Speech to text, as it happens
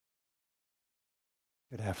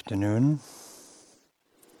Good afternoon.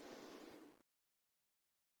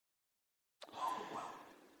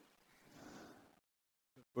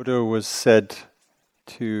 Buddha was said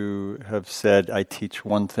to have said, I teach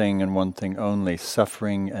one thing and one thing only,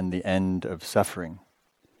 suffering and the end of suffering.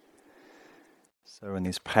 So in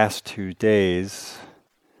these past 2 days,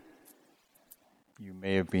 you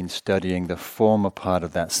may have been studying the former part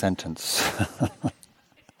of that sentence.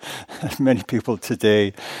 Many people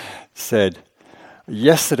today said,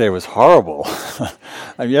 yesterday was horrible.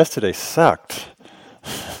 Yesterday sucked.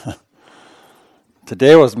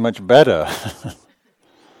 Today was much better.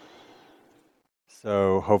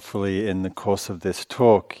 So hopefully in the course of this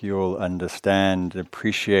talk you'll understand,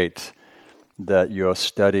 appreciate that your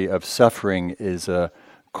study of suffering is a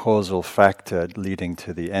causal factor leading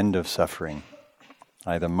to the end of suffering,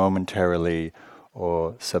 either momentarily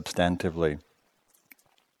or substantively.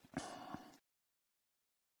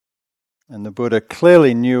 And the Buddha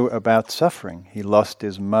clearly knew about suffering. He lost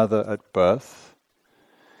his mother at birth.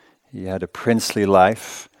 He had a princely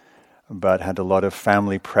life, but had a lot of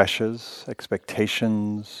family pressures,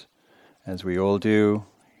 expectations, as we all do.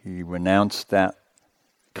 He renounced that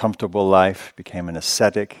comfortable life, became an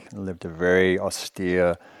ascetic, lived a very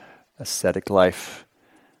austere ascetic life,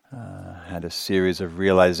 had a series of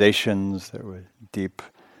realizations that were deep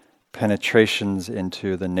penetrations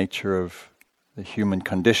into the nature of the human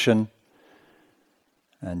condition,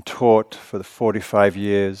 and taught for the 45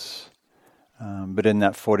 years. But in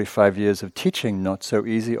that 45 years of teaching, not so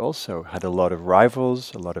easy also. Had a lot of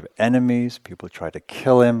rivals, a lot of enemies. People tried to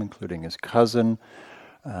kill him, including his cousin.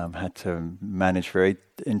 Had to manage very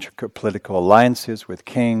intricate political alliances with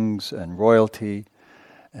kings and royalty.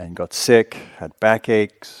 And got sick, had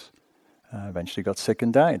backaches. Eventually got sick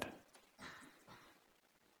and died.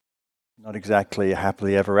 Not exactly a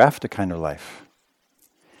happily ever after kind of life.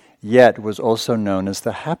 Yet was also known as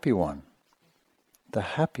the happy one. The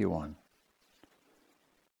happy one.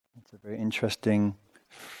 It's a very interesting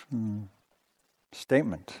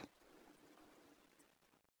statement.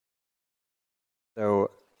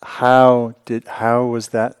 So how was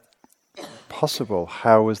that possible?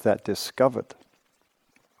 How was that discovered?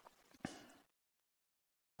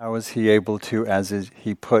 How was he able to,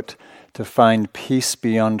 he put, to find peace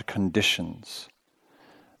beyond conditions,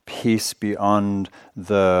 peace beyond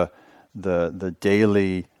the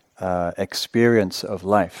daily experience of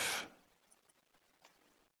life?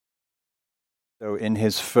 So in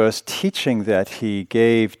his first teaching that he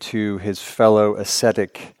gave to his fellow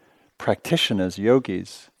ascetic practitioners,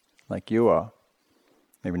 yogis, like you are,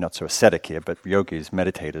 maybe not so ascetic here, but yogis,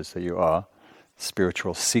 meditators that you are,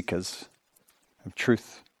 spiritual seekers of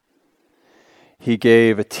truth, he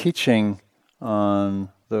gave a teaching on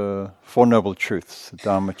the Four Noble Truths, the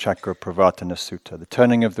Dhammacakra Pravartana Sutta, the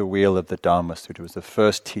turning of the wheel of the Dhamma Sutta. It was the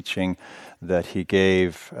first teaching that he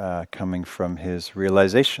gave coming from his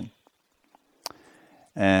realization.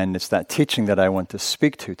 And it's that teaching that I want to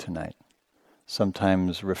speak to tonight,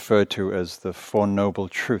 sometimes referred to as the Four Noble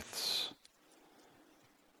Truths.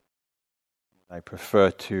 I prefer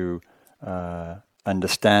to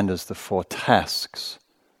understand as the four tasks,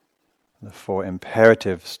 the four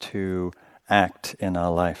imperatives to act in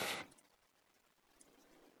our life.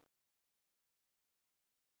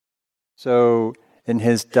 So, in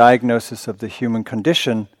his diagnosis of the human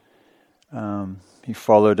condition, he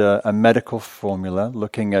followed a medical formula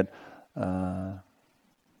looking at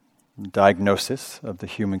diagnosis of the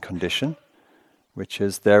human condition, which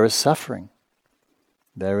is there is suffering.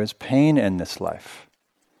 There is pain in this life.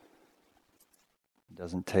 It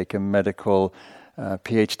doesn't take a medical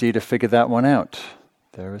PhD to figure that one out.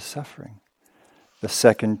 There is suffering. The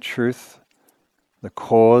second truth, the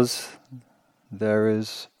cause, there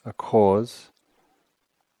is a cause.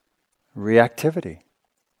 Reactivity,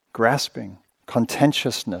 grasping,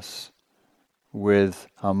 contentiousness with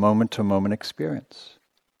our moment-to-moment experience.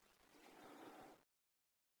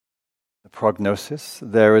 The prognosis,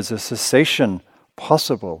 there is a cessation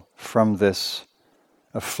possible from this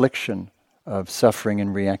affliction of suffering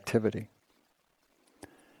and reactivity.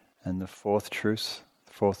 And the fourth truth,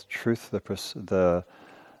 the fourth truth being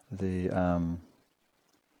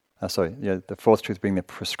the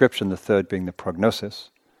prescription, the third being the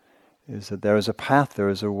prognosis, is that there is a path, there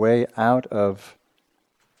is a way out of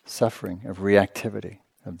suffering, of reactivity,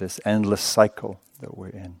 of this endless cycle that we're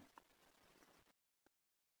in.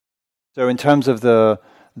 So in terms of the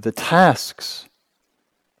tasks,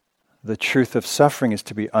 the truth of suffering is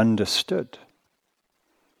to be understood.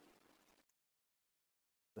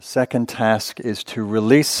 The second task is to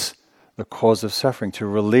release the cause of suffering, to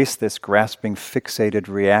release this grasping, fixated,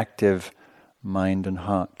 reactive mind and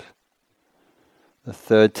heart. The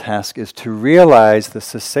third task is to realize the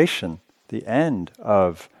cessation, the end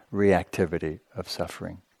of reactivity of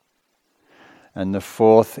suffering. And the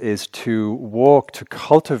fourth is to walk, to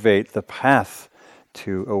cultivate the path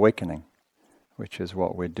to awakening, which is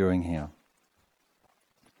what we're doing here.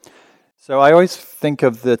 So I always think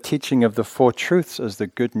of the teaching of the Four Truths as the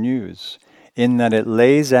good news, in that it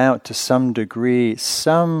lays out to some degree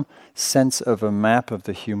some sense of a map of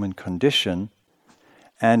the human condition,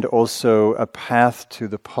 and also a path to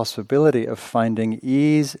the possibility of finding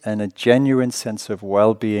ease and a genuine sense of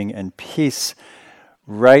well-being and peace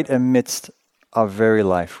right amidst our very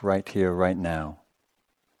life, right here, right now.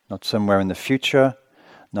 Not somewhere in the future,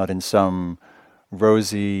 not in some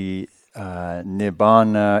rosy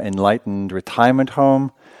nibbana, enlightened retirement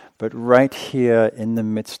home, but right here in the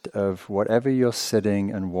midst of whatever you're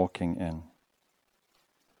sitting and walking in.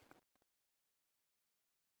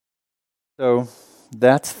 So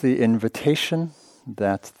that's the invitation,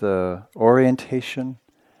 that's the orientation,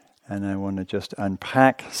 and I want to just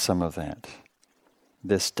unpack some of that.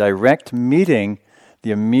 This direct meeting,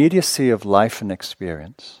 the immediacy of life and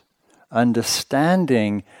experience,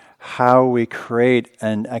 understanding how we create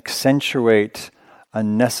and accentuate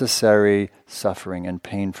unnecessary suffering and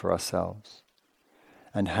pain for ourselves,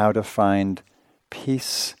 and how to find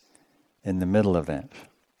peace in the middle of that.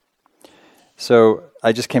 So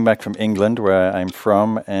I just came back from England, where I'm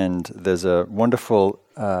from, and there's a wonderful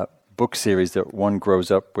book series that one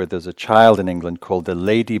grows up with as a child in England called the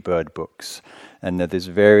Ladybird books. And they're this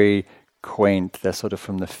very quaint, they're sort of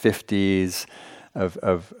from the 50s,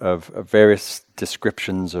 of various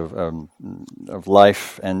descriptions of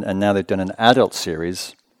life, and now they've done an adult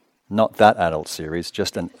series, not that adult series,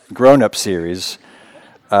 just a grown-up series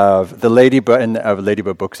of the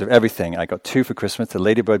Ladybird books of everything. I got 2 for Christmas: the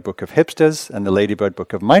Ladybird book of hipsters and the Ladybird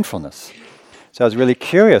book of mindfulness. So I was really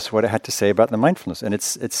curious what it had to say about the mindfulness, and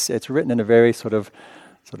it's written in a very sort of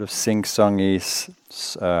sing-songy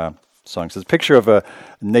song. So there's a picture of a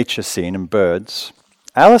nature scene and birds.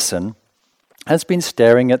 Alison has been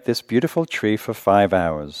staring at this beautiful tree for 5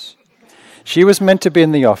 hours. She was meant to be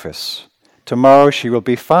in the office. Tomorrow she will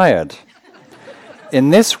be fired.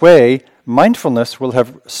 In this way, mindfulness will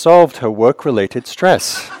have solved her work-related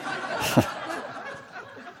stress.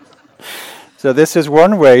 So this is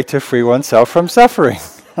one way to free oneself from suffering.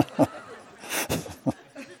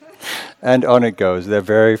 And on it goes. They're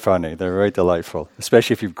very funny. They're very delightful,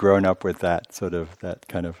 especially if you've grown up with that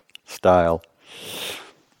kind of style.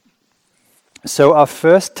 So our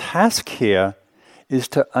first task here is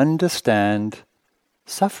to understand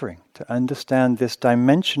suffering, to understand this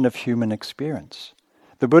dimension of human experience.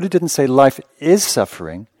 The Buddha didn't say life is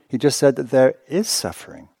suffering. He just said that there is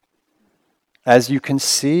suffering. As you can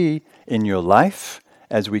see in your life,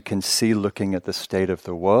 as we can see looking at the state of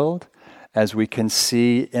the world, as we can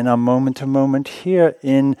see in our moment-to-moment here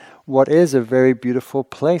in what is a very beautiful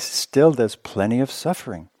place, still there's plenty of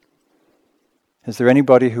suffering. Is there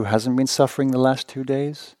anybody who hasn't been suffering the last 2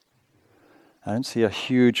 days? I don't see a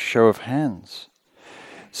huge show of hands.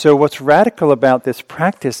 So what's radical about this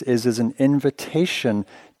practice is an invitation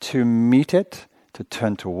to meet it, to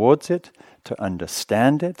turn towards it, to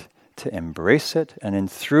understand it, to embrace it, and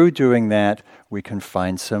through doing that, we can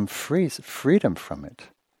find some freedom from it,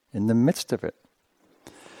 in the midst of it.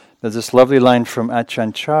 There's this lovely line from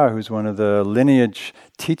Ajahn Chah, who's one of the lineage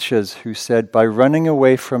teachers, who said, by running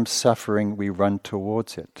away from suffering, we run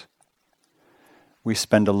towards it. We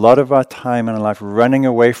spend a lot of our time in our life running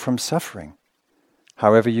away from suffering.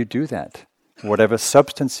 However you do that, whatever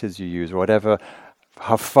substances you use,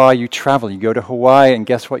 how far you travel. You go to Hawaii and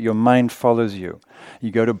guess what? Your mind follows you.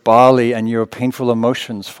 You go to Bali and your painful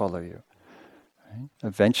emotions follow you. Right?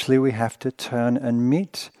 Eventually we have to turn and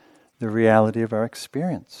meet the reality of our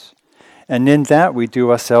experience. And in that we do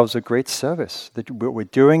ourselves a great service. What we're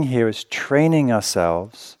doing here is training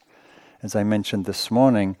ourselves. As I mentioned this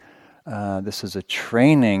morning, this is a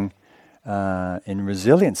training in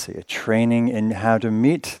resiliency, a training in how to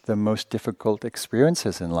meet the most difficult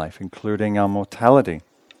experiences in life, including our mortality.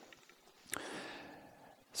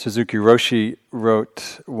 Suzuki Roshi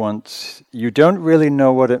wrote once, "You don't really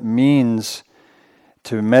know what it means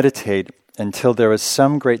to meditate until there is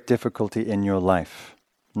some great difficulty in your life.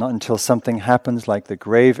 Not until something happens like the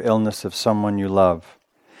grave illness of someone you love.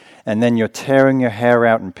 And then you're tearing your hair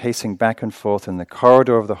out and pacing back and forth in the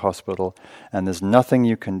corridor of the hospital, and there's nothing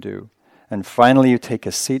you can do. And finally you take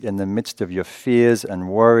a seat in the midst of your fears and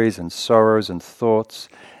worries and sorrows and thoughts,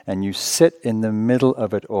 and you sit in the middle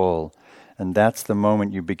of it all. And that's the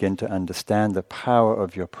moment you begin to understand the power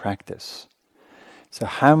of your practice." So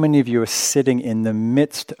how many of you are sitting in the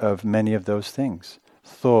midst of many of those things?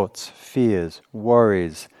 thoughts, fears,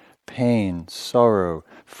 worries, pain, sorrow,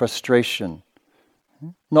 frustration.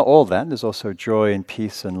 Not all that, there's also joy and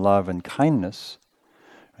peace and love and kindness.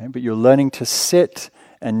 Right? But you're learning to sit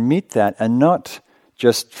and meet that and not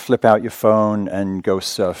just flip out your phone and go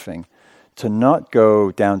surfing. To not go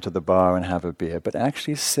down to the bar and have a beer, but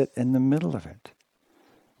actually sit in the middle of it.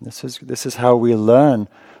 This is how we learn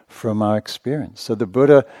from our experience. So the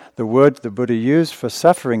word the Buddha used for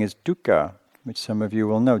suffering is dukkha, which some of you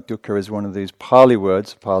will know. Dukkha is one of these Pali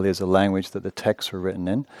words. Pali is a language that the texts were written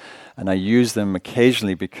in. And I use them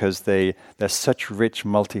occasionally because they're such rich,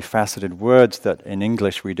 multifaceted words that in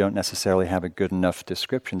English we don't necessarily have a good enough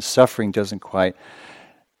description. Suffering doesn't quite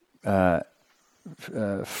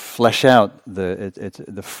flesh out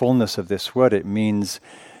the fullness of this word. It means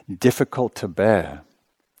difficult to bear,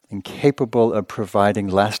 incapable of providing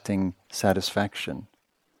lasting satisfaction,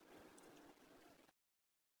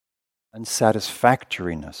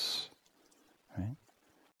 unsatisfactoriness. Right?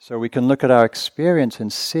 So we can look at our experience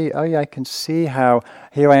and see, oh yeah, I can see how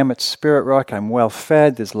here I am at Spirit Rock, I'm well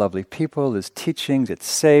fed, there's lovely people, there's teachings, it's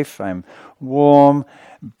safe, I'm warm,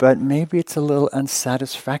 but maybe it's a little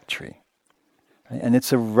unsatisfactory. Right? And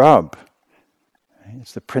it's a rub. Right?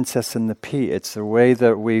 It's the princess and the pea. It's the way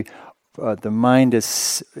that the mind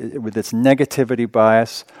is, with its negativity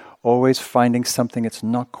bias, always finding something that's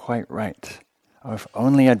not quite right. Oh, if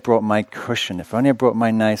only I'd brought my cushion, if only I brought my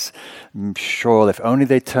nice shawl, if only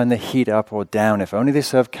they turn the heat up or down, if only they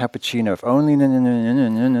serve cappuccino, if only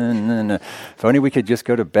if only we could just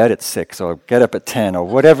go to bed at 6 or get up at 10 or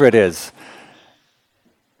whatever it is.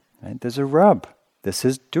 Right? There's a rub. This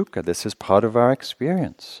is dukkha. This is part of our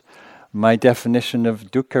experience. My definition of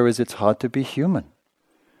dukkha is it's hard to be human.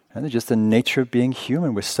 And it's just the nature of being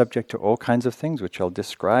human. We're subject to all kinds of things, which I'll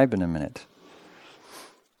describe in a minute.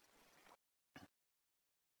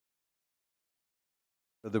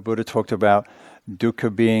 So the Buddha talked about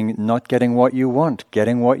dukkha being not getting what you want,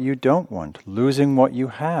 getting what you don't want, losing what you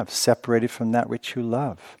have, separated from that which you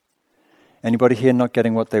love. Anybody here not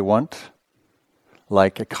getting what they want?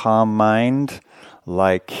 Like a calm mind,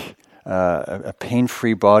 like a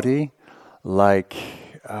pain-free body, like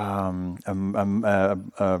a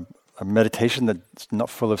meditation that's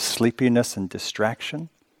not full of sleepiness and distraction.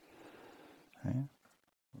 Right?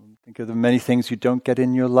 Think of the many things you don't get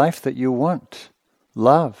in your life that you want.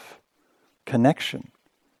 Love, connection,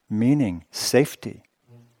 meaning, safety.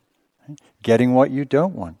 Right? Getting what you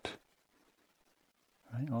don't want.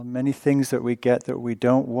 Right? Well, many things that we get that we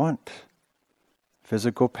don't want.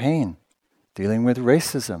 Physical pain, dealing with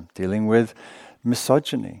racism, dealing with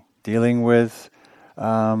misogyny, dealing with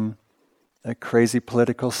a crazy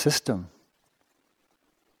political system.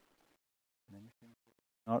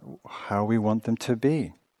 Not how we want them to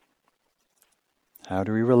be. How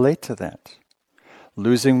do we relate to that?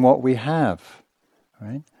 Losing what we have,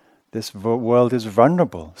 right? This world is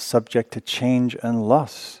vulnerable, subject to change and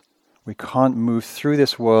loss. We can't move through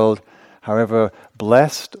this world, however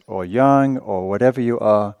blessed or young or whatever you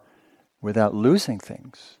are, without losing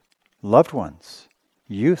things. Loved ones,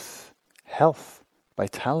 youth, health,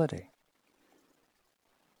 vitality,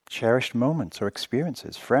 cherished moments or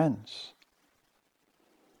experiences, friends.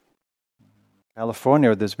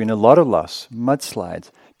 California, there's been a lot of loss, mudslides,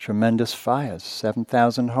 tremendous fires,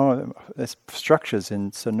 7,000 structures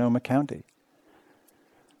in Sonoma County.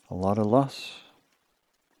 A lot of loss.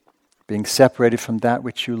 Being separated from that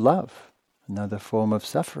which you love, another form of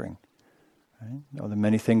suffering. Right? Or the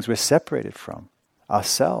many things we're separated from.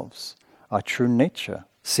 Ourselves, our true nature.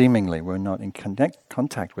 Seemingly, we're not in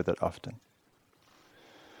contact with it often.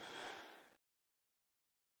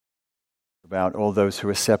 About all those who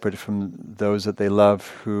are separated from those that they love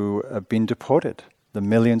who have been deported. The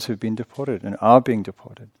millions who've been deported and are being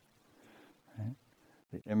deported. Right?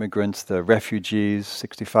 The immigrants, the refugees,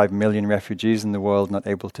 65 million refugees in the world not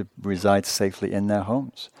able to reside safely in their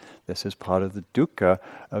homes. This is part of the dukkha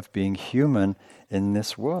of being human in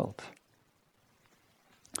this world.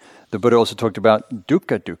 The Buddha also talked about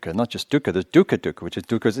dukkha, not just dukkha. There's dukkha, which is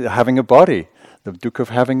dukkha having a body. The dukkha of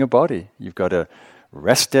having a body. You've got to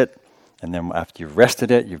rest it, and then after you've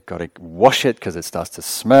rested it, you've got to wash it because it starts to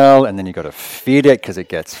smell, and then you've got to feed it because it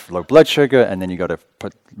gets low blood sugar, and then you've got to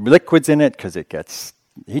put liquids in it because it gets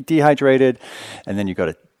dehydrated, and then you've got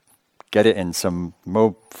to get it in some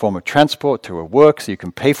form of transport to a work so you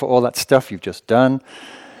can pay for all that stuff you've just done.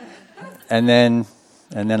 And then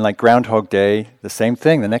like Groundhog Day, the same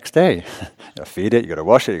thing the next day. You got to feed it, you got to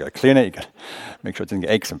wash it, you got to clean it, you got to make sure it doesn't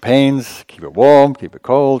get aches and pains, keep it warm, keep it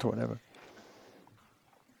cold, whatever.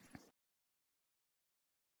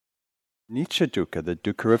 Nicca dukkha, the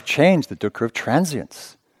dukkha of change, the dukkha of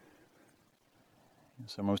transience.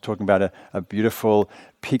 Someone was talking about a beautiful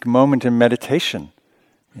peak moment in meditation.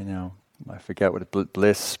 I forget what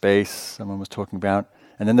bliss, space, someone was talking about.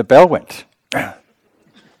 And then the bell went.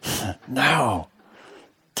 No,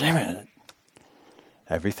 damn it.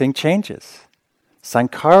 Everything changes.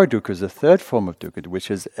 Sankhara dukkha is the third form of dukkha,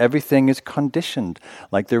 which is everything is conditioned.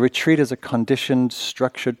 Like the retreat is a conditioned,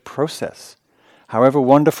 structured process. However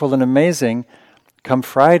wonderful and amazing, come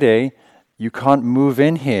Friday, you can't move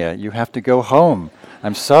in here. You have to go home.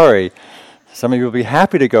 I'm sorry. Some of you will be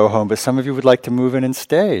happy to go home, but some of you would like to move in and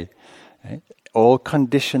stay. Right? All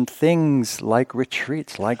conditioned things like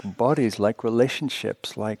retreats, like bodies, like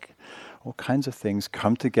relationships, like all kinds of things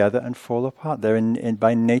come together and fall apart. They're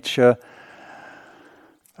by nature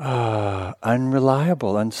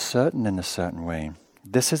unreliable, uncertain in a certain way.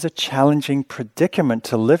 This is a challenging predicament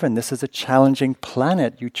to live in. This is a challenging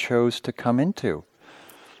planet you chose to come into.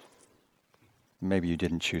 Maybe you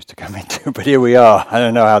didn't choose to come into, but here we are. I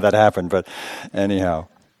don't know how that happened, but anyhow.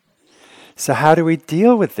 So how do we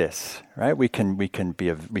deal with this? Right? We can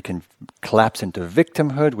collapse into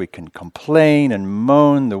victimhood. We can complain and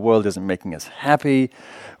moan. The world isn't making us happy.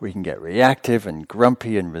 We can get reactive and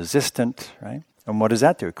grumpy and resistant. Right? And what does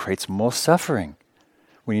that do? It creates more suffering.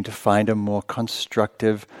 We need to find a more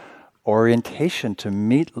constructive orientation to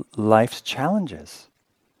meet life's challenges.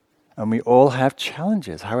 And we all have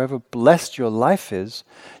challenges. However blessed your life is,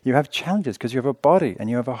 you have challenges because you have a body and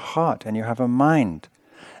you have a heart and you have a mind.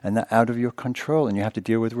 And they're out of your control. And you have to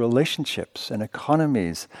deal with relationships and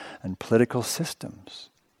economies and political systems.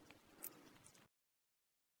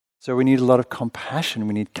 So we need a lot of compassion.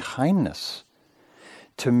 We need kindness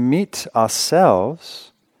to meet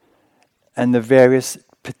ourselves and the various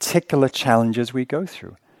particular challenges we go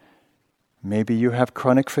through. Maybe you have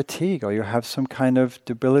chronic fatigue, or you have some kind of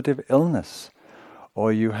debilitative illness,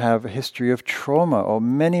 or you have a history of trauma, or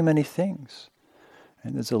many, many things.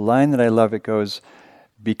 And there's a line that I love. It goes,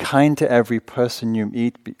 "Be kind to every person you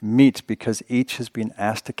meet because each has been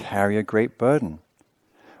asked to carry a great burden."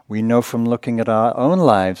 We know from looking at our own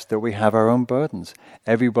lives that we have our own burdens.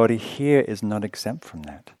 Everybody here is not exempt from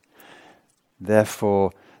that.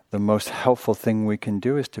 Therefore, the most helpful thing we can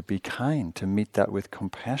do is to be kind, to meet that with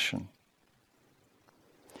compassion.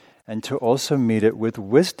 And to also meet it with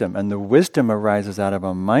wisdom. And the wisdom arises out of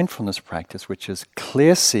our mindfulness practice, which is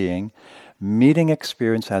clear seeing, meeting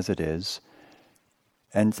experience as it is,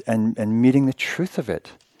 and meeting the truth of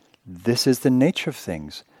it. This is the nature of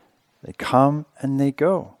things. They come and they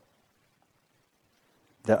go.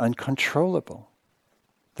 They're uncontrollable.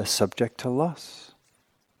 They're subject to loss.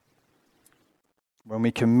 When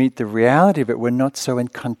we can meet the reality of it, we're not so in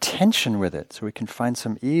contention with it. So we can find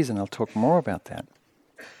some ease, and I'll talk more about that.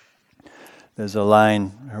 There's a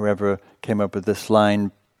line, whoever came up with this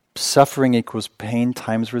line, suffering equals pain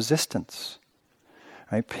times resistance.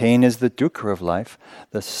 Right? Pain is the dukkha of life.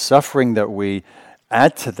 The suffering that we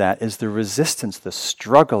add to that is the resistance, the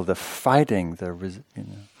struggle, the fighting,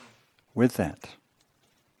 with that.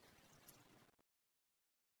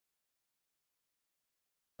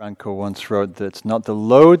 Franco once wrote that it's not the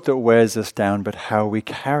load that wears us down, but how we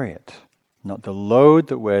carry it. Not the load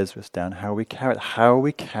that wears us down, how we carry it. How are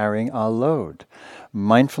we carrying our load?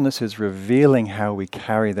 Mindfulness is revealing how we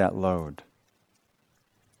carry that load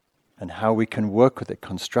and how we can work with it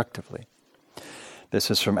constructively. This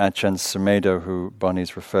is from Ajahn Sumedho, who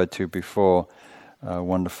Bonnie's referred to before, a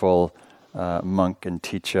wonderful monk and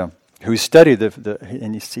teacher, who studied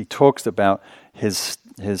and he talks about his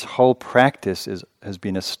whole practice has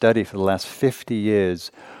been a study for the last 50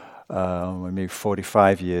 years, maybe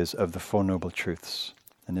 45 years, of the Four Noble Truths.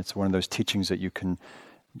 And it's one of those teachings that you can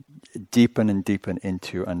deepen and deepen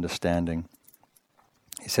into understanding.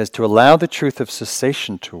 He says, to allow the truth of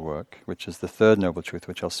cessation to work, which is the third noble truth,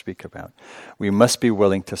 which I'll speak about, we must be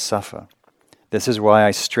willing to suffer. This is why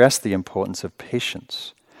I stress the importance of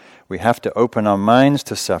patience. We have to open our minds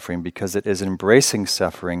to suffering because it is embracing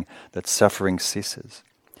suffering that suffering ceases.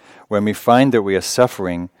 When we find that we are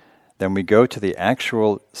suffering, then we go to the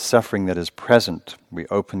actual suffering that is present. We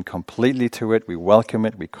open completely to it, we welcome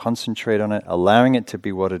it, we concentrate on it, allowing it to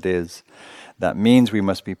be what it is. That means we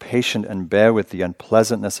must be patient and bear with the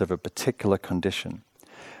unpleasantness of a particular condition.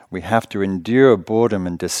 We have to endure boredom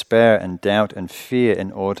and despair and doubt and fear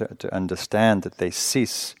in order to understand that they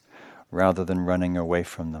cease rather than running away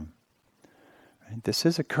from them. Right? This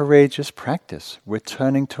is a courageous practice. We're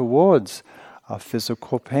turning towards our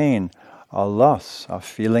physical pain, our loss, our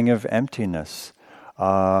feeling of emptiness,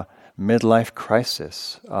 our midlife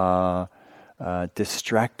crisis, our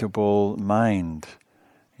distractible mind.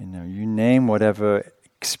 You name whatever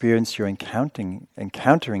experience you're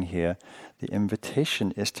encountering here, the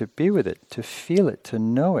invitation is to be with it, to feel it, to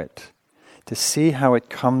know it, to see how it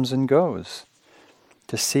comes and goes,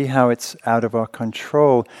 to see how it's out of our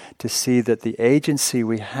control, to see that the agency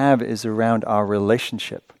we have is around our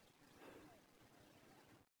relationship.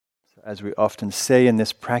 So as we often say in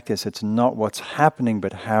this practice, it's not what's happening,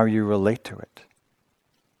 but how you relate to it.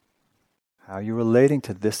 How you're relating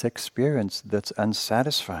to this experience that's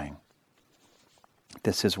unsatisfying.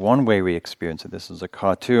 This is one way we experience it. This is a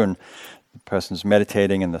cartoon. The person's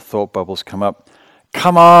meditating and the thought bubbles come up.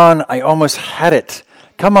 Come on, I almost had it.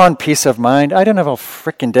 Come on, peace of mind. I don't have a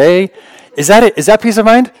frickin' day. Is that it? Is that peace of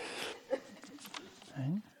mind?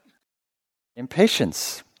 Right?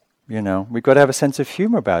 Impatience. We've got to have a sense of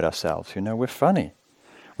humor about ourselves. We're funny.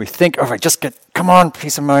 We think, all right, come on,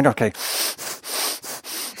 peace of mind. Okay.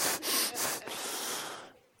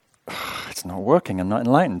 It's not working. I'm not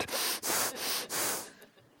enlightened.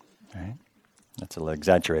 Right? That's a little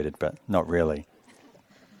exaggerated, but not really.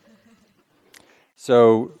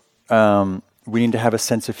 So we need to have a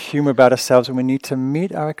sense of humor about ourselves, and we need to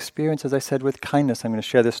meet our experience, as I said, with kindness. I'm going to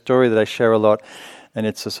share this story that I share a lot, and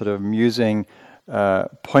it's a sort of musing,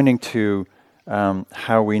 pointing to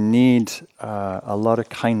how we need a lot of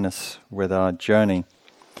kindness with our journey.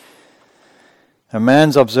 A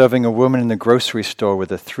man's observing a woman in the grocery store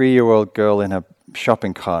with a 3-year-old girl in her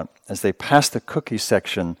shopping cart. As they pass the cookie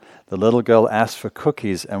section, the little girl asks for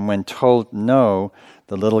cookies, and when told no,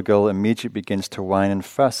 the little girl immediately begins to whine and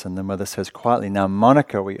fuss, and the mother says quietly, "Now,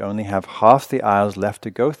 Monica, we only have half the aisles left to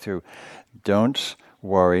go through. Don't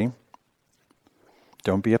worry.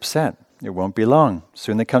 Don't be upset. It won't be long."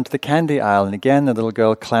 Soon they come to the candy aisle, and again the little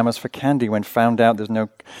girl clamors for candy. When found out there's no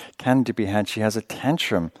candy to be had, she has a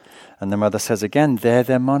tantrum. And the mother says again,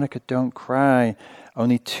 there, Monica, don't cry.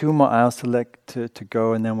 Only 2 more aisles to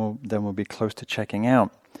go, and then we'll be close to checking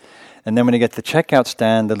out. And then when they get to the checkout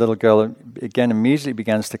stand, the little girl again immediately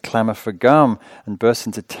begins to clamor for gum and bursts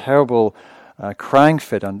into terrible crying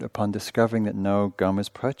fit upon discovering that no gum is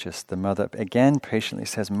purchased. The mother again patiently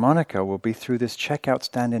says, "Monica, we'll be through this checkout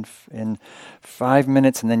stand in 5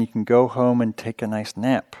 minutes, and then you can go home and take a nice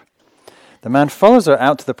nap." The man follows her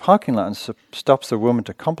out to the parking lot and stops the woman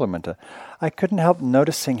to compliment her. "I couldn't help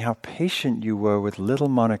noticing how patient you were with little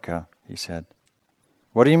Monica," he said.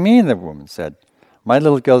 "What do you mean?" the woman said. "My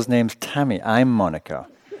little girl's name's Tammy. I'm Monica."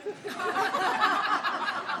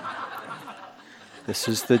 This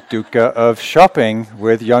is the dukkha of shopping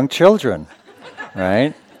with young children,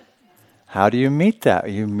 right? How do you meet that?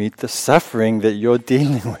 You meet the suffering that you're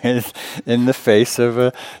dealing with in the face of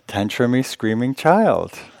a tantrumy, screaming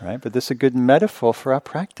child, right? But this is a good metaphor for our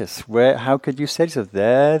practice. How could you say to yourself,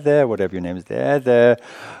 there, whatever your name is, there,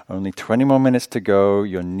 only 20 more minutes to go,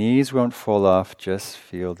 your knees won't fall off, just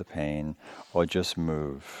feel the pain, or just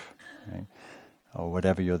move, right? Or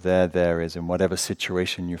whatever your there is in whatever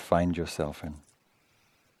situation you find yourself in.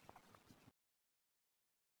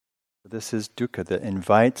 This is dukkha that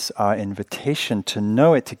invites our invitation to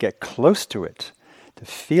know it, to get close to it, to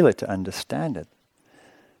feel it, to understand it.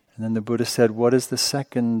 And then the Buddha said, what is the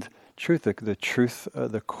second truth? The truth,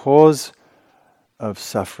 the cause of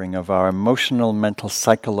suffering, of our emotional, mental,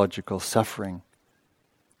 psychological suffering.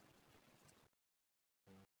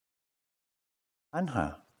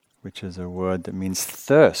 Tanha, which is a word that means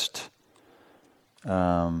thirst,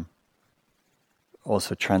 also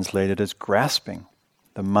translated as grasping.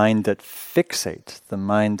 The mind that fixates, the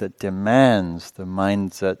mind that demands, the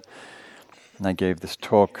mind that... And I gave this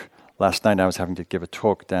talk last night. I was having to give a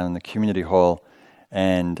talk down in the community hall,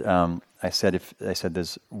 and I said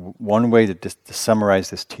there's one way to summarize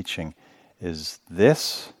this teaching is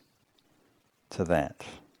this to that.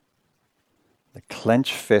 The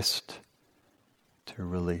clenched fist to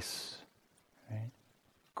release. Right?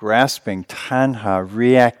 Grasping, tanha,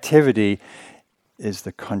 reactivity, is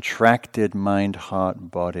the contracted mind,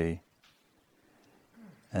 heart, body.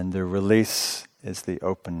 And the release is the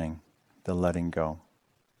opening, the letting go.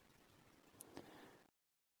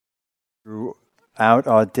 Throughout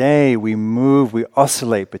our day, we move, we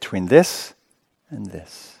oscillate between this and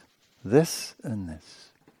this and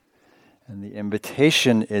this. And the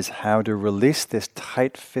invitation is how to release this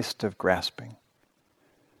tight fist of grasping.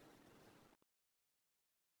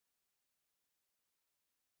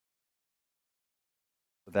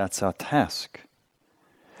 That's our task.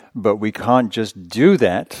 But we can't just do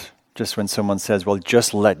that just when someone says, well,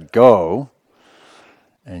 just let go,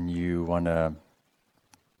 and you want to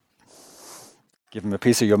give them a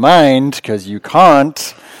piece of your mind because you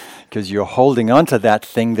can't, because you're holding on to that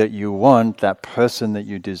thing that you want, that person that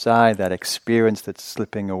you desire, that experience that's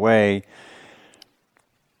slipping away.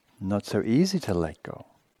 Not so easy to let go.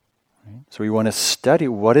 Right? So we want to study,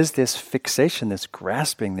 what is this fixation, this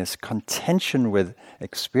grasping, this contention with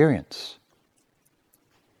experience?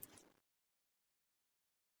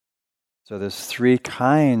 So there's three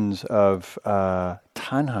kinds of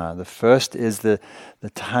tanha. The first is the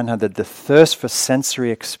tanha, the thirst for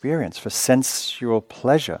sensory experience, for sensual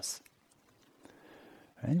pleasures.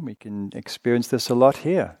 Right? We can experience this a lot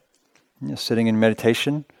here. You're sitting in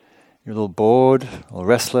meditation, you're a little bored, a little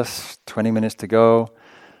restless, 20 minutes to go.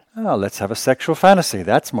 Oh, let's have a sexual fantasy.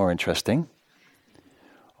 That's more interesting.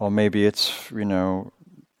 Or maybe it's,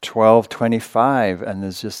 12:25 and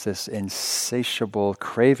there's just this insatiable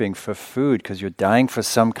craving for food because you're dying for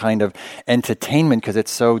some kind of entertainment because it's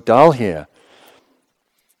so dull here.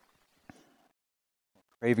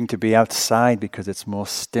 Craving to be outside because it's more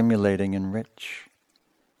stimulating and rich.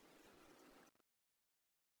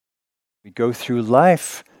 We go through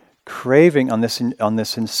life craving on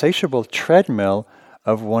this insatiable treadmill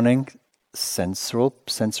of wanting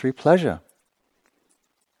sensory pleasure.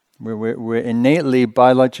 We're innately,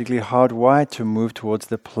 biologically hardwired to move towards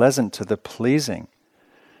the pleasant, to the pleasing.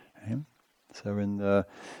 Okay? So in the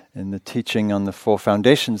teaching on the four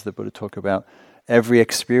foundations the Buddha talked about, every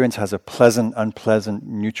experience has a pleasant, unpleasant,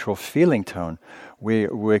 neutral feeling tone.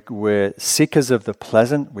 We're seekers of the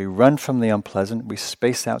pleasant, we run from the unpleasant, we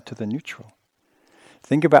space out to the neutral.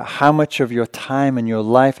 Think about how much of your time and your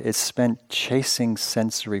life is spent chasing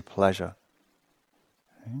sensory pleasure.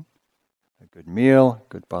 Okay? A good meal, a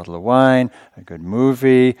good bottle of wine, a good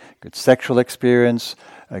movie, good sexual experience,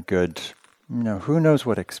 a good, who knows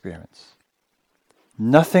what experience.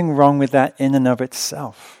 Nothing wrong with that in and of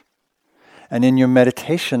itself. And in your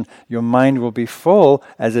meditation, your mind will be full,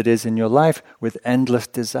 as it is in your life, with endless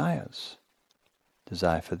desires.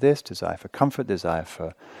 Desire for this, desire for comfort, desire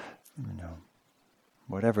for,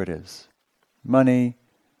 whatever it is. Money,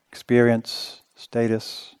 experience,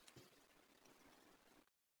 status.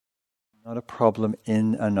 Not a problem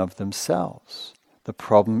in and of themselves. The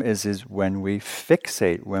problem is when we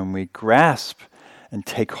fixate, when we grasp and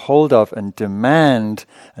take hold of and demand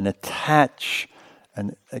and attach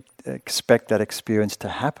and expect that experience to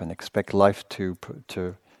happen, expect life to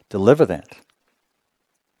deliver that.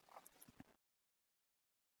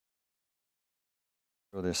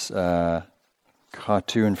 So this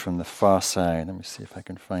cartoon from the far side, let me see if I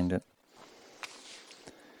can find it.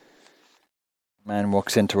 Man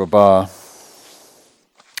walks into a bar,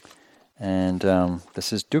 and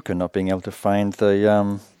this is dukkha, not being able to find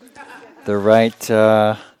the right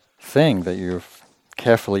thing that you've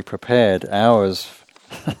carefully prepared hours.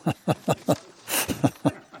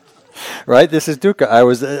 Right, this is dukkha. I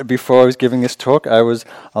was before I was giving this talk, I was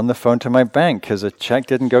on the phone to my bank because a check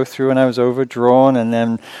didn't go through and I was overdrawn, and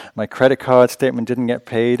then my credit card statement didn't get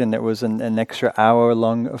paid, and it was an extra hour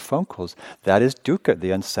long of phone calls. That is dukkha,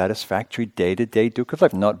 the unsatisfactory day-to-day dukkha of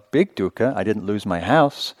life. Not big dukkha. I didn't lose my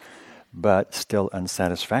house, but still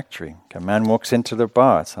unsatisfactory. A man walks into the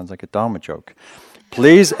bar. It sounds like a Dharma joke.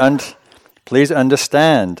 Please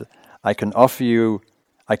understand. I can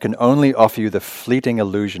only offer you the fleeting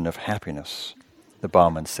illusion of happiness, the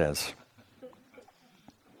barman says.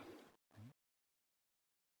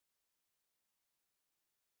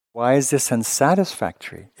 Why is this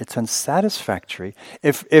unsatisfactory? It's unsatisfactory.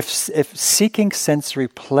 If seeking sensory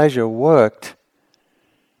pleasure worked,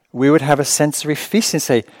 we would have a sensory feast and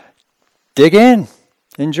say, dig in,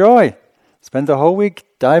 enjoy, spend the whole week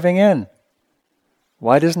diving in.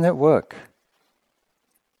 Why doesn't it work?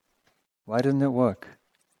 Why doesn't it work?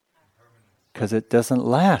 Because it doesn't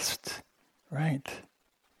last, right?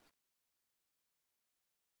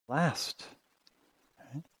 Last.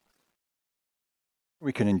 Right?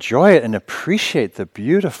 We can enjoy it and appreciate the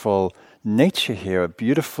beautiful nature here, a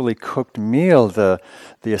beautifully cooked meal, the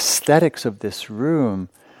aesthetics of this room,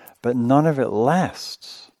 but none of it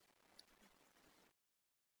lasts.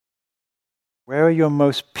 Where are your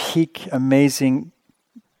most peak, amazing,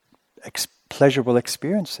 pleasurable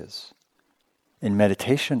experiences? In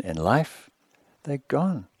meditation, in life? They're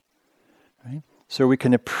gone. Right? So we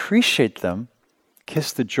can appreciate them,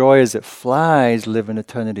 kiss the joy as it flies, live in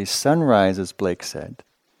eternity's sunrise, as Blake said,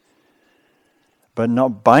 but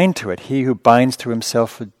not bind to it. He who binds to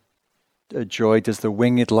himself a joy does the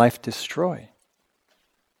winged life destroy.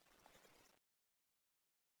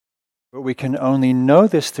 But we can only know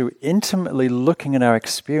this through intimately looking at our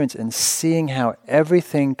experience and seeing how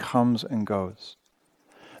everything comes and goes,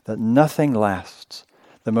 that nothing lasts.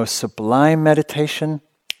 The most sublime meditation,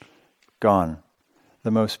 gone.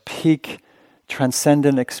 The most peak,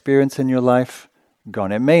 transcendent experience in your life,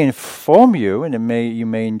 gone. It may inform you, and you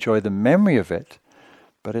may enjoy the memory of it,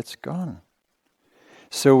 but it's gone.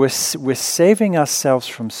 So we're saving ourselves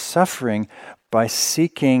from suffering by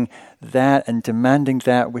seeking that and demanding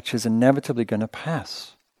that which is inevitably going to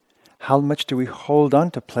pass. How much do we hold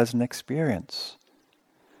on to pleasant experience?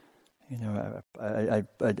 Maybe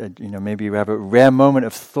you have a rare moment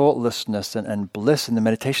of thoughtlessness and bliss in the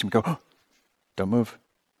meditation. Go, oh, don't move.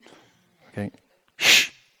 Okay,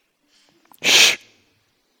 shh, shh.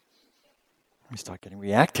 We start getting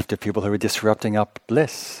reactive to people who are disrupting our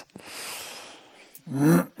bliss.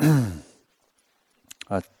 One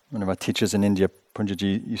of our teachers in India,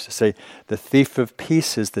 Punjaji, used to say, the thief of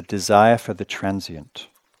peace is the desire for the transient.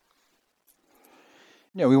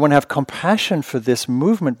 We want to have compassion for this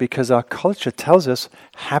movement because our culture tells us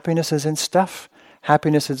happiness is in stuff.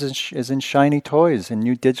 Happiness is in shiny toys, in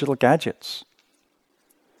new digital gadgets.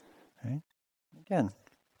 Right? Again,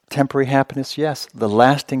 temporary happiness, yes. The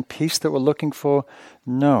lasting peace that we're looking for,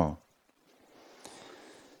 no.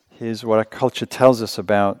 Here's what our culture tells us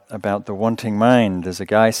about the wanting mind. There's a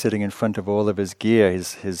guy sitting in front of all of his gear,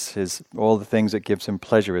 his all the things that gives him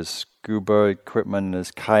pleasure, his scuba equipment,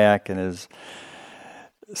 his kayak, and his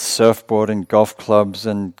surfboard and golf clubs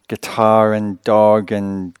and guitar and dog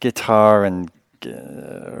and guitar and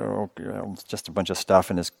just a bunch of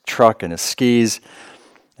stuff in his truck and his skis,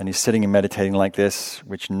 and he's sitting and meditating like this,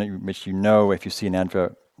 which if you see an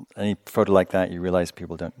advert, any photo like that, you realize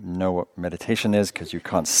people don't know what meditation is because you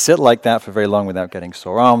can't sit like that for very long without getting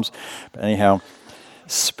sore arms. But anyhow,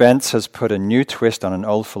 Spence has put a new twist on an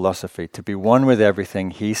old philosophy. To be one with everything,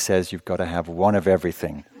 he says you've got to have one of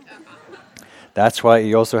everything. That's why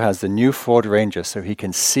he also has the new Ford Ranger, so he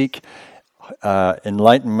can seek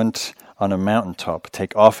enlightenment on a mountaintop,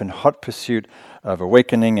 take off in hot pursuit of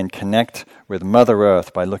awakening and connect with Mother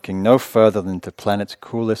Earth by looking no further than the planet's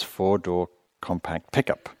coolest four-door compact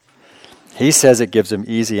pickup. He says it gives him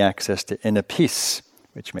easy access to inner peace,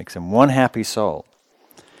 which makes him one happy soul.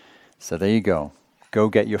 So there you go. Go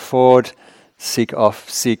get your Ford, seek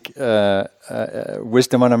wisdom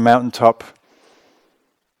on a mountaintop.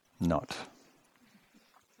 Not.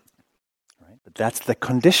 But that's the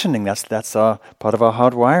conditioning. That's our part of our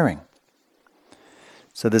hardwiring.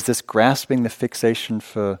 So there's this grasping, the fixation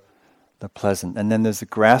for the pleasant, and then there's the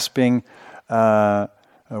grasping,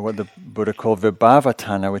 what the Buddha called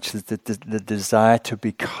vibhavatana, which is the desire to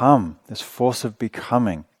become, this force of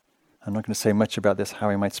becoming. I'm not going to say much about this, how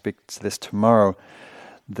we might speak to this tomorrow.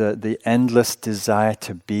 The endless desire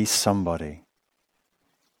to be somebody,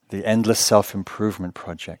 the endless self-improvement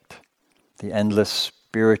project, the endless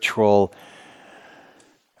spiritual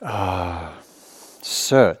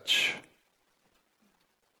search,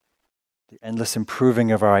 the endless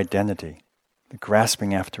improving of our identity, the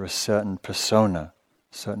grasping after a certain persona,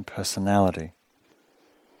 certain personality.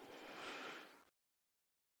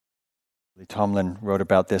 Lee Tomlin wrote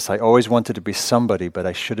about this. I always wanted to be somebody, but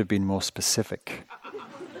I should have been more specific.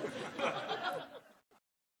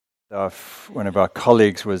 One of our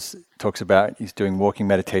colleagues talks about, he's doing walking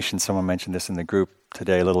meditation. Someone mentioned this in the group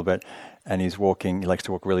today a little bit, and he likes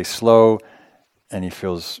to walk really slow, and he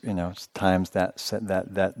feels, times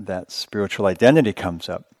that spiritual identity comes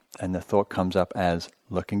up, and the thought comes up as,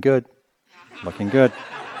 looking good.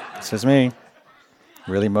 This is me.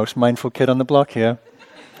 Really most mindful kid on the block here.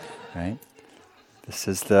 Right? This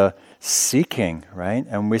is the seeking, right?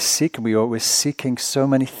 And we're seeking so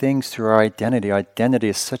many things through our identity. Our identity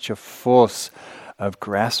is such a force of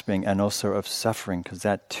grasping and also of suffering, because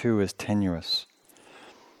that too is tenuous.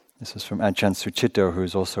 This is from Ajahn Sucitto,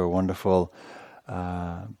 who's also a wonderful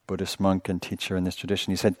Buddhist monk and teacher in this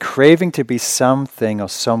tradition. He said, craving to be something or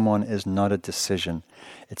someone is not a decision.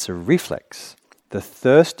 It's a reflex. The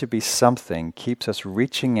thirst to be something keeps us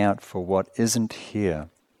reaching out for what isn't here.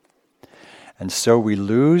 And so we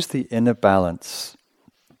lose the inner balance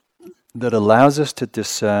that allows us to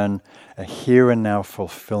discern a here and now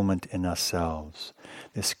fulfillment in ourselves.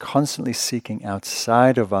 This constantly seeking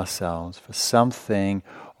outside of ourselves for something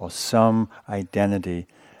or some identity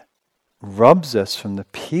robs us from the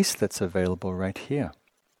peace that's available right here.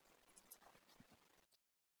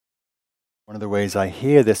 One of the ways I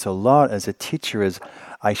hear this a lot as a teacher is,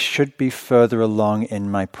 I should be further along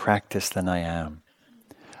in my practice than I am.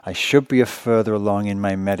 I should be further along in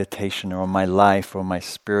my meditation or my life or my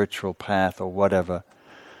spiritual path or whatever.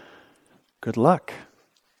 Good luck.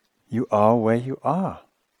 You are where you are.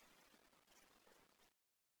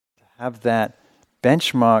 To have that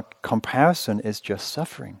benchmark comparison is just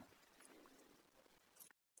suffering.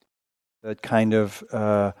 Third kind of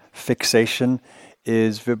fixation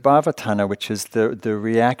is vibhavatana, which is the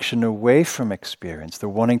reaction away from experience, the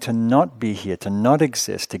wanting to not be here, to not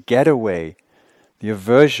exist, to get away, the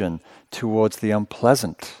aversion towards the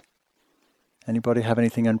unpleasant. Anybody have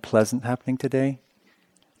anything unpleasant happening today?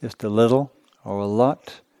 Just a little or a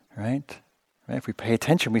lot, right? If we pay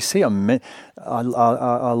attention, we see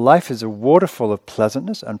our life is a waterfall of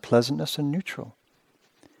pleasantness, unpleasantness, and neutral.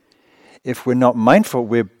 If we're not mindful,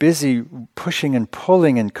 we're busy pushing and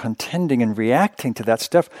pulling and contending and reacting to that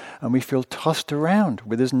stuff, and we feel tossed around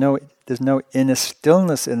where there's no inner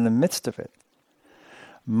stillness in the midst of it.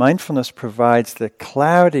 Mindfulness provides the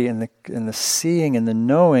clarity and the seeing and the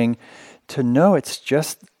knowing to know it's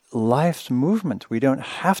just life's movement. We don't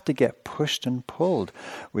have to get pushed and pulled.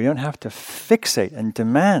 We don't have to fixate and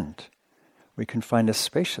demand. We can find a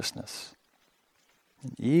spaciousness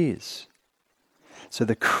and ease. So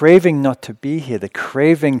the craving not to be here, the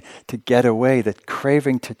craving to get away, the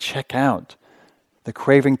craving to check out, the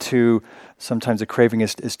craving to, sometimes the craving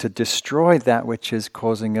is to destroy that which is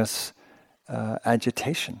causing us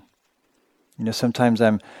agitation. Sometimes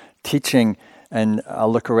I'm teaching and I'll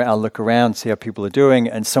look around, see how people are doing,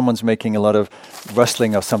 and someone's making a lot of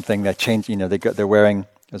rustling or something that change. They're wearing,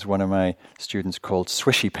 as one of my students called,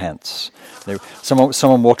 swishy pants.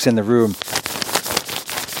 Someone walks in the room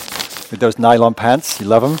with those nylon pants. You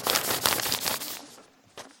love them,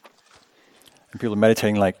 and people are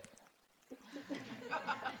meditating like.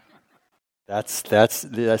 That's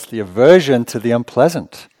the aversion to the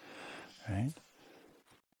unpleasant, right?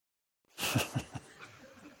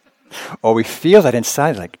 Or we feel that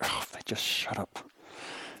inside, like, oh, they just shut up.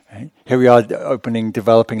 Right? Here we are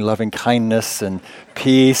developing loving kindness and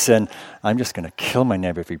peace, and I'm just going to kill my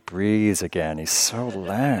neighbor if he breathes again. He's so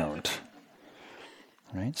loud.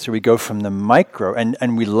 Right? So we go from the micro,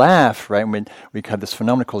 and we laugh, right? We have this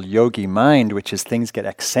phenomenon called yogi mind, which is things get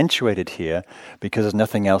accentuated here because there's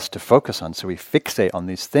nothing else to focus on. So we fixate on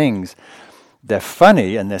these things. They're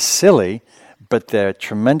funny and they're silly, but they're a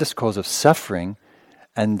tremendous cause of suffering,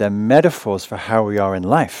 and they're metaphors for how we are in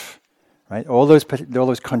life. Right? All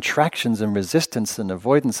those contractions and resistance and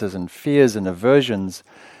avoidances and fears and aversions,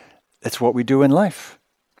 it's what we do in life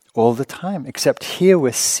all the time, except here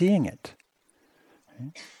we're seeing it.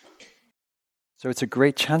 Right? So it's a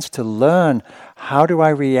great chance to learn, how do I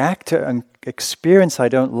react to an experience I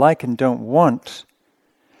don't like and don't want,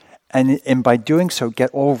 and by doing so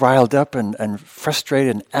get all riled up and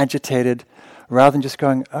frustrated and agitated, rather than just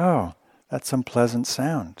going, oh, that's unpleasant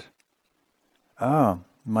sound. Oh,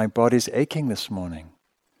 my body's aching this morning.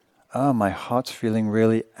 Oh, my heart's feeling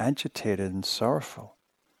really agitated and sorrowful.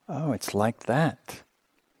 Oh, it's like that.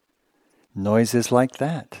 Noise is like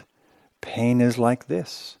that. Pain is like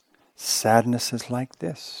this. Sadness is like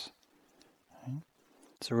this. Right?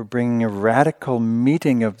 So we're bringing a radical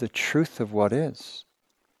meeting of the truth of what is.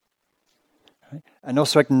 Right? And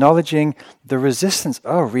also acknowledging the resistance.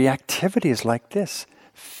 Oh, reactivity is like this.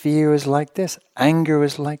 Fear is like this. Anger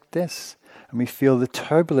is like this. And we feel the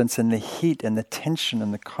turbulence and the heat and the tension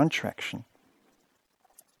and the contraction.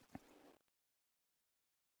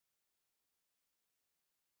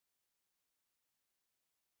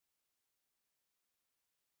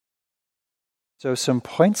 So some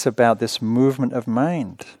points about this movement of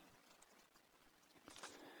mind.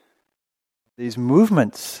 These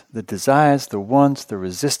movements, the desires, the wants, the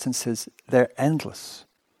resistances, they're endless.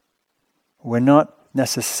 We're not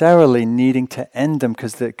necessarily needing to end them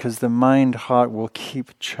because the mind, heart will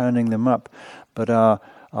keep churning them up. But our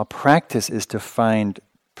practice is to find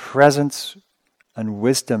presence and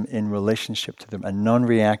wisdom in relationship to them, a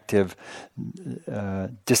non-reactive,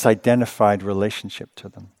 disidentified relationship to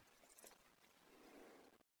them.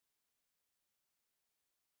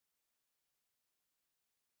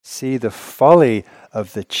 See the folly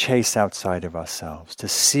of the chase outside of ourselves, to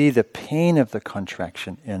see the pain of the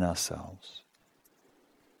contraction in ourselves.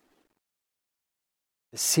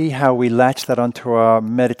 See how we latch that onto our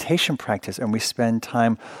meditation practice and we spend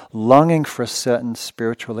time longing for a certain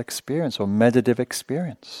spiritual experience or meditative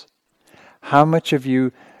experience. How much of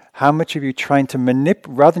you trying to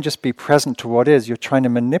rather than just be present to what is, you're trying to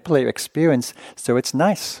manipulate your experience so it's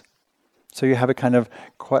nice. So you have a kind of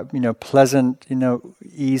quite, pleasant,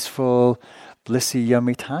 easeful, blissy,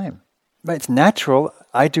 yummy time. But it's natural.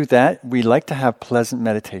 I do that. We like to have pleasant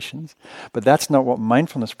meditations, but that's not what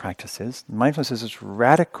mindfulness practice is. Mindfulness is this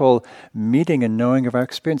radical meeting and knowing of our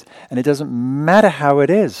experience, and it doesn't matter how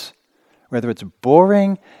it is, whether it's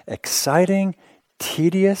boring, exciting,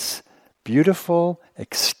 tedious, beautiful,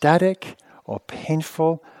 ecstatic, or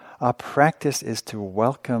painful. Our practice is to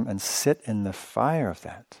welcome and sit in the fire of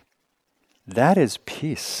that. That is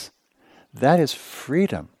peace. That is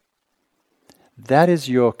freedom. That is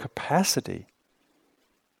your capacity.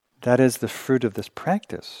 That is the fruit of this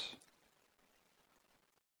practice.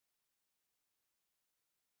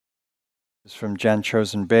 It's from Jan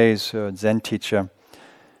Chosen Bay's Zen teacher.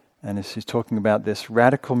 And as he's talking about this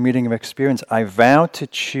radical meeting of experience, I vow to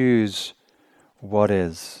choose what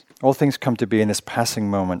is. All things come to be in this passing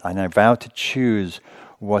moment, and I vow to choose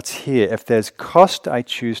what's here. If there's cost, I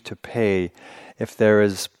choose to pay. If there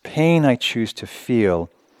is pain, I choose to feel.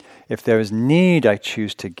 If there is need, I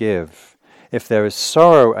choose to give. If there is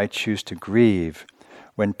sorrow, I choose to grieve.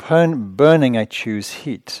 When burning, I choose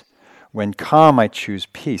heat. When calm, I choose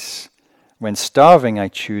peace. When starving, I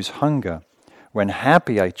choose hunger. When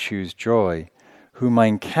happy, I choose joy. Whom I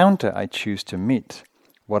encounter, I choose to meet.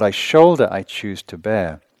 What I shoulder, I choose to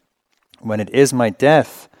bear. When it is my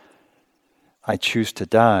death, I choose to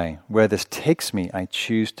die. Where this takes me, I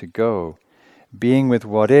choose to go. Being with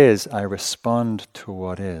what is, I respond to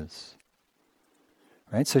what is.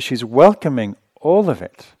 Right? So she's welcoming all of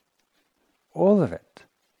it. All of it.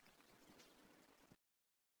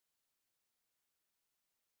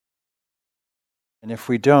 And if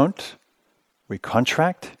we don't, we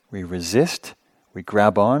contract, we resist, we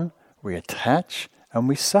grab on, we attach, and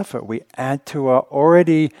we suffer. We add to our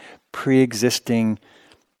already pre-existing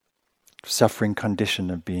suffering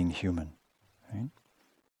condition of being human. Right?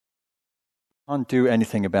 Can't do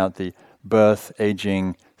anything about the birth,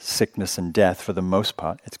 aging, sickness, and death for the most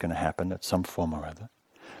part. It's going to happen at some form or other.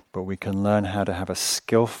 But we can learn how to have a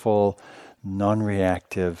skillful,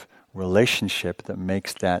 non-reactive relationship that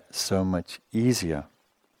makes that so much easier.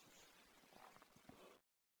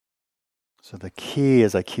 So the key,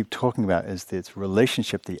 as I keep talking about, is this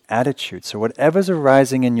relationship, the attitude. So whatever's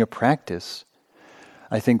arising in your practice,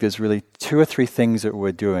 I think there's really 2 or 3 things that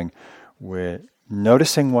we're doing. We're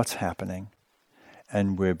noticing what's happening,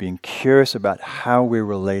 and we're being curious about how we're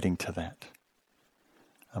relating to that.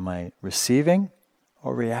 Am I receiving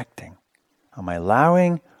or reacting? Am I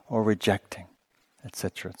allowing or rejecting?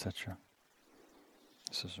 Etc., etc.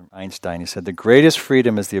 This is from Einstein. He said, the greatest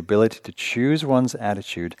freedom is the ability to choose one's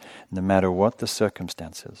attitude no matter what the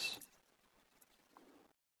circumstances.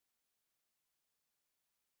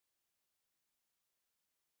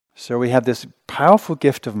 So we have this powerful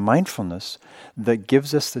gift of mindfulness that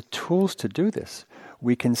gives us the tools to do this.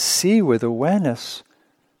 We can see with awareness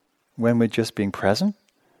when we're just being present,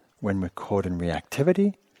 when we're caught in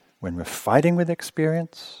reactivity, when we're fighting with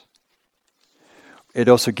experience. It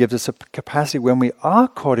also gives us a capacity when we are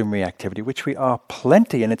caught in reactivity, which we are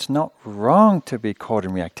plenty, and it's not wrong to be caught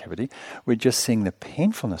in reactivity. We're just seeing the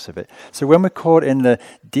painfulness of it. So when we're caught in the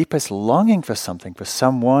deepest longing for something, for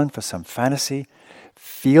someone, for some fantasy,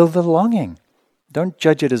 feel the longing. Don't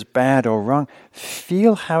judge it as bad or wrong.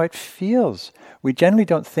 Feel how it feels. We generally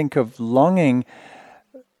don't think of longing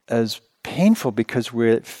as painful because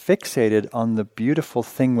we're fixated on the beautiful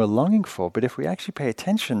thing we're longing for. But if we actually pay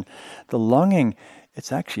attention, the longing,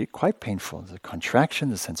 it's actually quite painful. There's a contraction,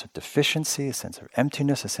 there's a sense of deficiency, a sense of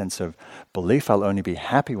emptiness, a sense of belief I'll only be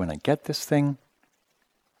happy when I get this thing.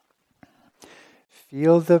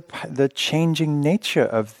 Feel the changing nature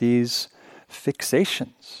of these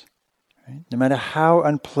fixations. Right? No matter how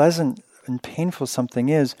unpleasant and painful something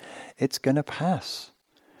is, it's going to pass.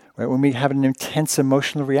 Right? When we have an intense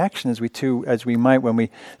emotional reaction, as we might when we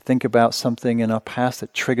think about something in our past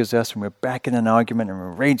that triggers us, and we're back in an argument and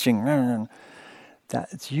we're raging,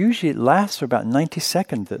 it lasts for about 90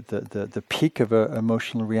 seconds, the peak of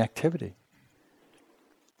emotional reactivity.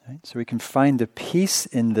 Right? So we can find the peace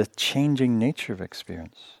in the changing nature of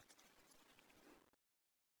experience.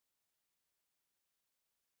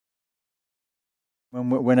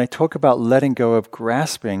 When I talk about letting go of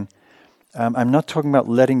grasping, I'm not talking about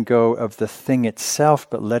letting go of the thing itself,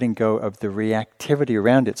 but letting go of the reactivity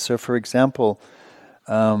around it. So for example,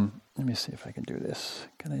 let me see if I can do this.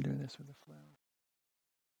 Can I do this with a flower?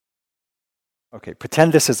 Okay,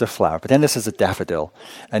 pretend this is a flower. Pretend this is a daffodil.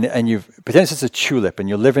 And pretend this is a tulip, and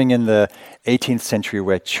you're living in the 18th century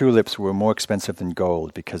where tulips were more expensive than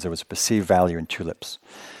gold because there was a perceived value in tulips.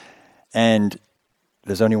 And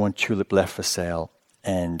there's only one tulip left for sale,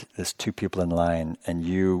 and there's 2 people in line, and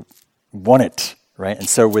you want it, right? And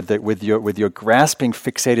so with your grasping,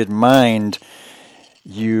 fixated mind,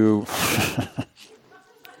 you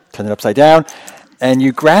turn it upside down, and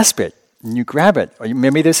you grasp it, and you grab it. Or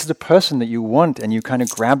maybe this is a person that you want, and you kind of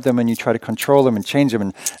grab them, and you try to control them and change them,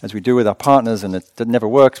 and as we do with our partners, and it never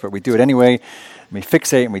works, but we do it anyway. And we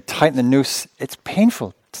fixate, and we tighten the noose. It's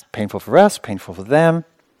painful. It's painful for us, painful for them.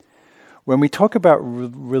 When we talk about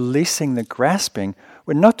releasing the grasping,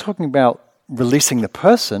 we're not talking about releasing the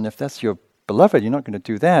person. If that's your beloved, you're not going to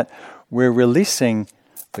do that. We're releasing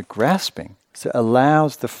the grasping. So it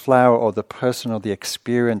allows the flower or the person or the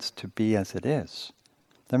experience to be as it is.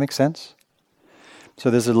 Does that make sense? So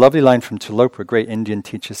there's a lovely line from Tilopa, a great Indian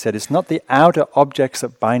teacher, said, it's not the outer objects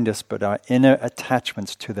that bind us, but our inner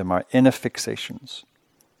attachments to them, our inner fixations.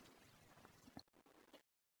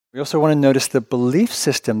 We also want to notice the belief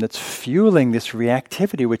system that's fueling this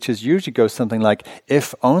reactivity, which is usually goes something like,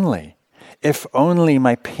 if only. If only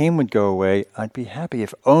my pain would go away, I'd be happy.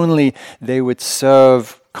 If only they would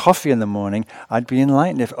serve coffee in the morning, I'd be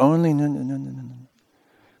enlightened. If only, no.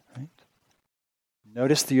 Right?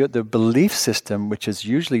 Notice the belief system, which is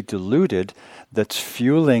usually diluted, that's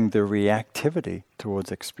fueling the reactivity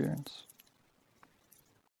towards experience.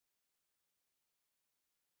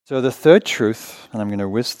 So the third truth, and I'm going to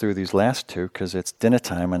whiz through these last two because it's dinner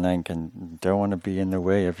time and don't want to be in the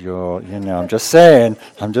way of your, I'm just saying.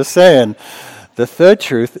 The third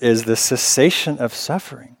truth is the cessation of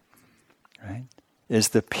suffering, right? Is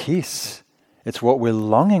the peace. It's what we're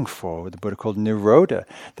longing for, what the Buddha called nirodha,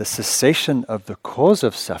 the cessation of the cause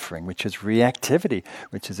of suffering, which is reactivity,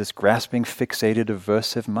 which is this grasping, fixated,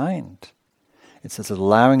 aversive mind. It's this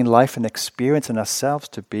allowing life and experience in ourselves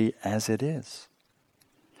to be as it is.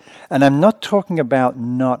 And I'm not talking about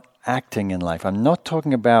not acting in life. I'm not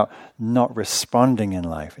talking about not responding in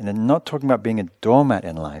life. And I'm not talking about being a doormat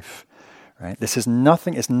in life. Right? This is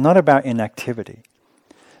nothing, it's not about inactivity.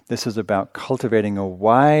 This is about cultivating a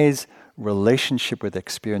wise relationship with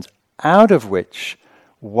experience, out of which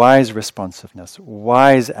wise responsiveness,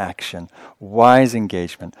 wise action, wise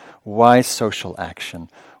engagement, wise social action,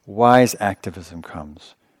 wise activism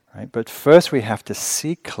comes. Right? But first we have to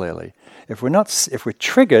see clearly. If we're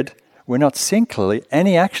triggered, we're not seeing clearly,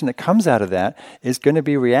 any action that comes out of that is going to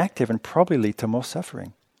be reactive and probably lead to more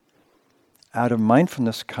suffering. Out of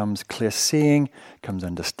mindfulness comes clear seeing, comes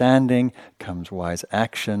understanding, comes wise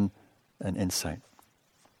action and insight.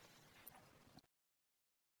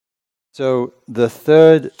 So the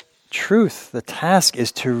third truth, the task,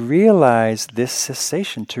 is to realize this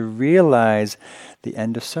cessation, to realize the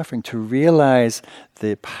end of suffering, to realize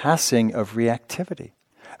the passing of reactivity.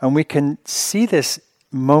 And we can see this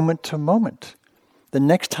moment to moment. The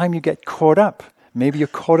next time you get caught up, maybe you're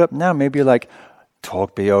caught up now, maybe you're like,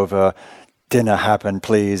 talk be over, dinner happen,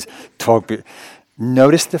 please,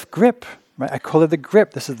 Notice the grip, right? I call it the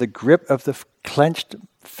grip. This is the grip of the clenched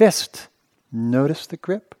fist. Notice the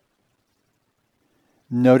grip.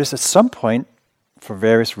 Notice at some point, for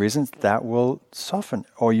various reasons, that will soften.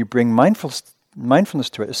 Or you bring mindfulness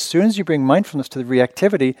to it. As soon as you bring mindfulness to the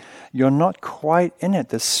reactivity, you're not quite in it.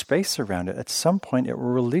 There's space around it. At some point, it will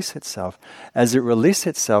release itself. As it releases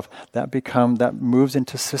itself, that moves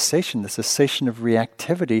into cessation, the cessation of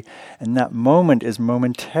reactivity, and that moment is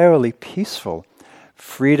momentarily peaceful,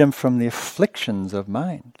 freedom from the afflictions of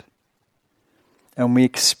mind. And we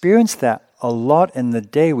experience that a lot in the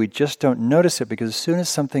day. We just don't notice it because as soon as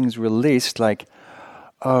something's released, like,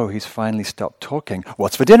 oh, he's finally stopped talking.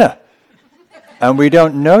 What's for dinner? And we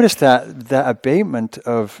don't notice that abatement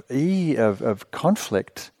of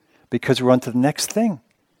conflict because we're on to the next thing,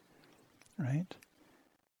 right?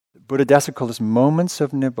 Buddhadasa called this moments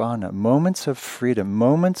of nibbana, moments of freedom,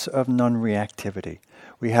 moments of non-reactivity.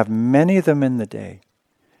 We have many of them in the day.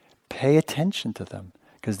 Pay attention to them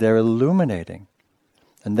because they're illuminating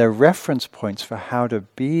and they're reference points for how to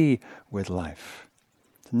be with life.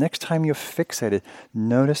 The next time you're fixated,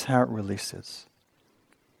 notice how it releases.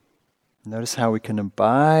 Notice how we can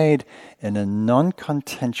abide in a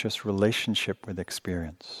non-contentious relationship with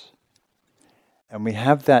experience. And we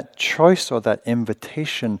have that choice or that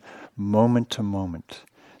invitation moment to moment,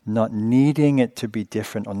 not needing it to be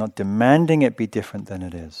different or not demanding it be different than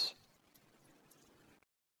it is.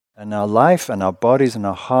 And our life and our bodies and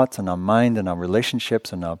our hearts and our mind and our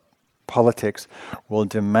relationships and our politics will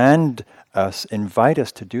demand us, invite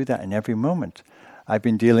us to do that in every moment. I've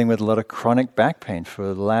been dealing with a lot of chronic back pain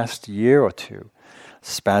for the last year or two,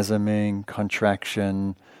 spasming,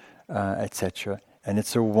 contraction, etc. And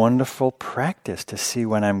it's a wonderful practice to see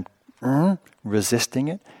when I'm resisting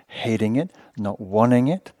it, hating it, not wanting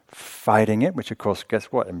it, fighting it, which of course, guess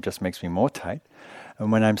what? It just makes me more tight.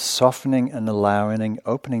 And when I'm softening and allowing and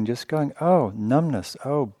opening, just going, oh, numbness,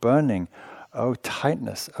 oh, burning, oh,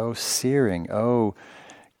 tightness, oh, searing, oh,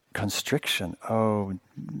 constriction, oh,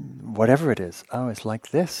 whatever it is, oh, it's like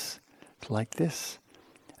this, it's like this.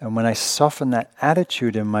 And when I soften that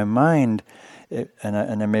attitude in my mind, and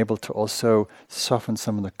I'm able to also soften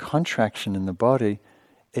some of the contraction in the body,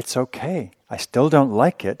 it's okay. I still don't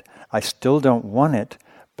like it, I still don't want it,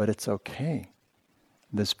 but it's okay.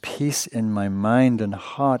 There's peace in my mind and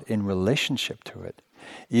heart in relationship to it,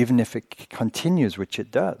 even if it continues, which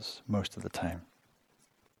it does most of the time.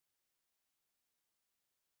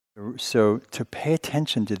 So to pay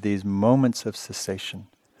attention to these moments of cessation,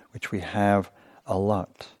 which we have a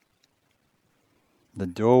lot. The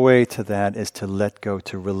doorway to that is to let go,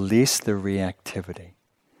 to release the reactivity.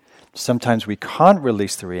 Sometimes we can't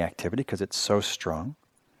release the reactivity because it's so strong.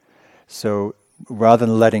 So rather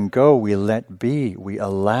than letting go, we let be, we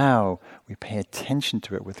allow, we pay attention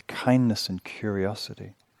to it with kindness and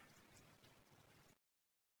curiosity.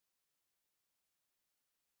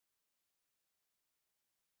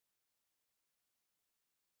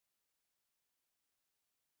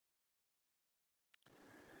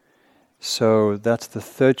 So that's the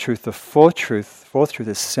third truth. The fourth truth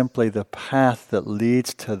is simply the path that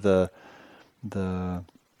leads to the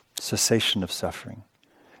cessation of suffering.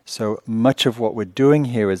 So much of what we're doing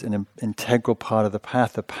here is an integral part of the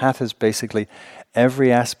path. The path is basically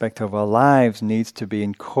every aspect of our lives needs to be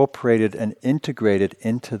incorporated and integrated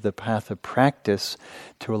into the path of practice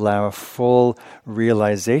to allow a full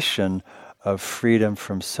realization of freedom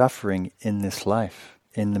from suffering in this life,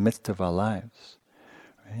 in the midst of our lives.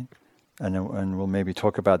 Right? And we'll maybe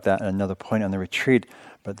talk about that at another point on the retreat,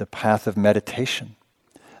 but the path of meditation,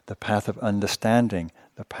 the path of understanding,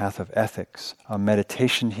 the path of ethics. Our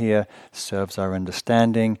meditation here serves our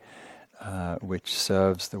understanding, which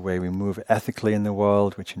serves the way we move ethically in the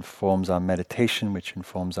world, which informs our meditation, which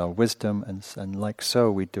informs our wisdom, and like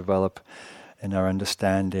so we develop in our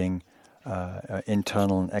understanding our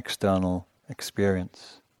internal and external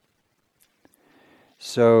experience.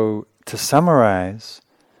 So to summarize,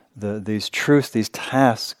 these truths, these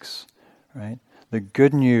tasks, right? The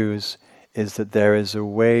good news is that there is a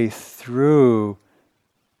way through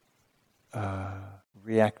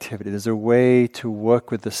reactivity. There's a way to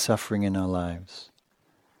work with the suffering in our lives,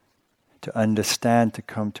 to understand, to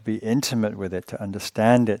come to be intimate with it, to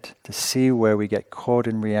understand it, to see where we get caught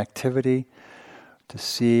in reactivity, to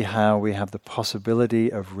see how we have the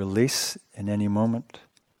possibility of release in any moment,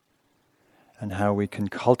 and how we can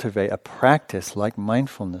cultivate a practice like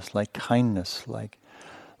mindfulness, like kindness, like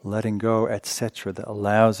letting go, etc., that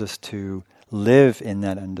allows us to live in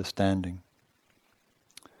that understanding.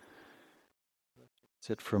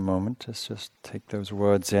 Sit for a moment. Let's just take those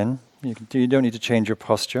words in. You don't need to change your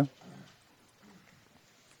posture.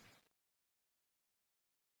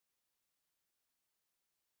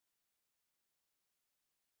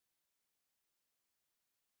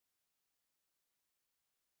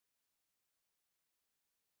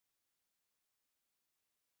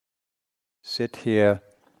 Sit here.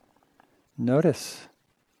 Notice,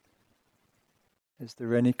 is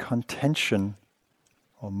there any contention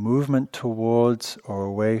or movement towards or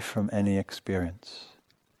away from any experience?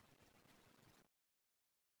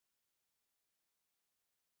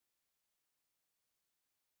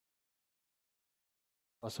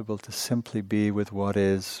 Possible to simply be with what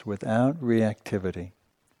is without reactivity.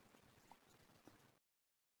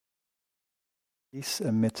 Peace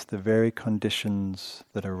amidst the very conditions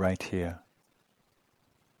that are right here.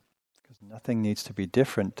 Because nothing needs to be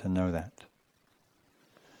different to know that.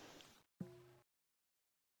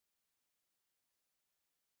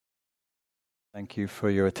 Thank you for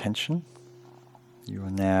your attention. You will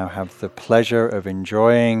now have the pleasure of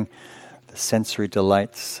enjoying the sensory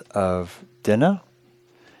delights of dinner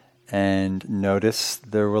and notice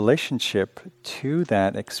the relationship to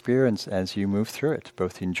that experience as you move through it,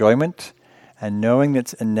 both enjoyment and knowing that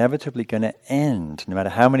it's inevitably going to end, no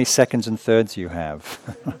matter how many seconds and thirds you have.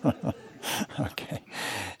 Okay,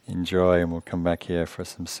 enjoy, and we'll come back here for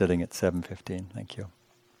some sitting at 7:15. Thank you.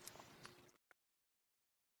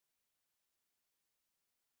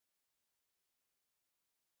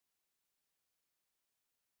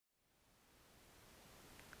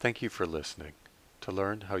 Thank you for listening. To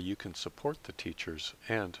learn how you can support the teachers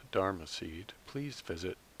and Dharma Seed, please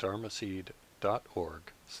visit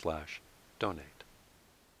dharmaseed.org/donate.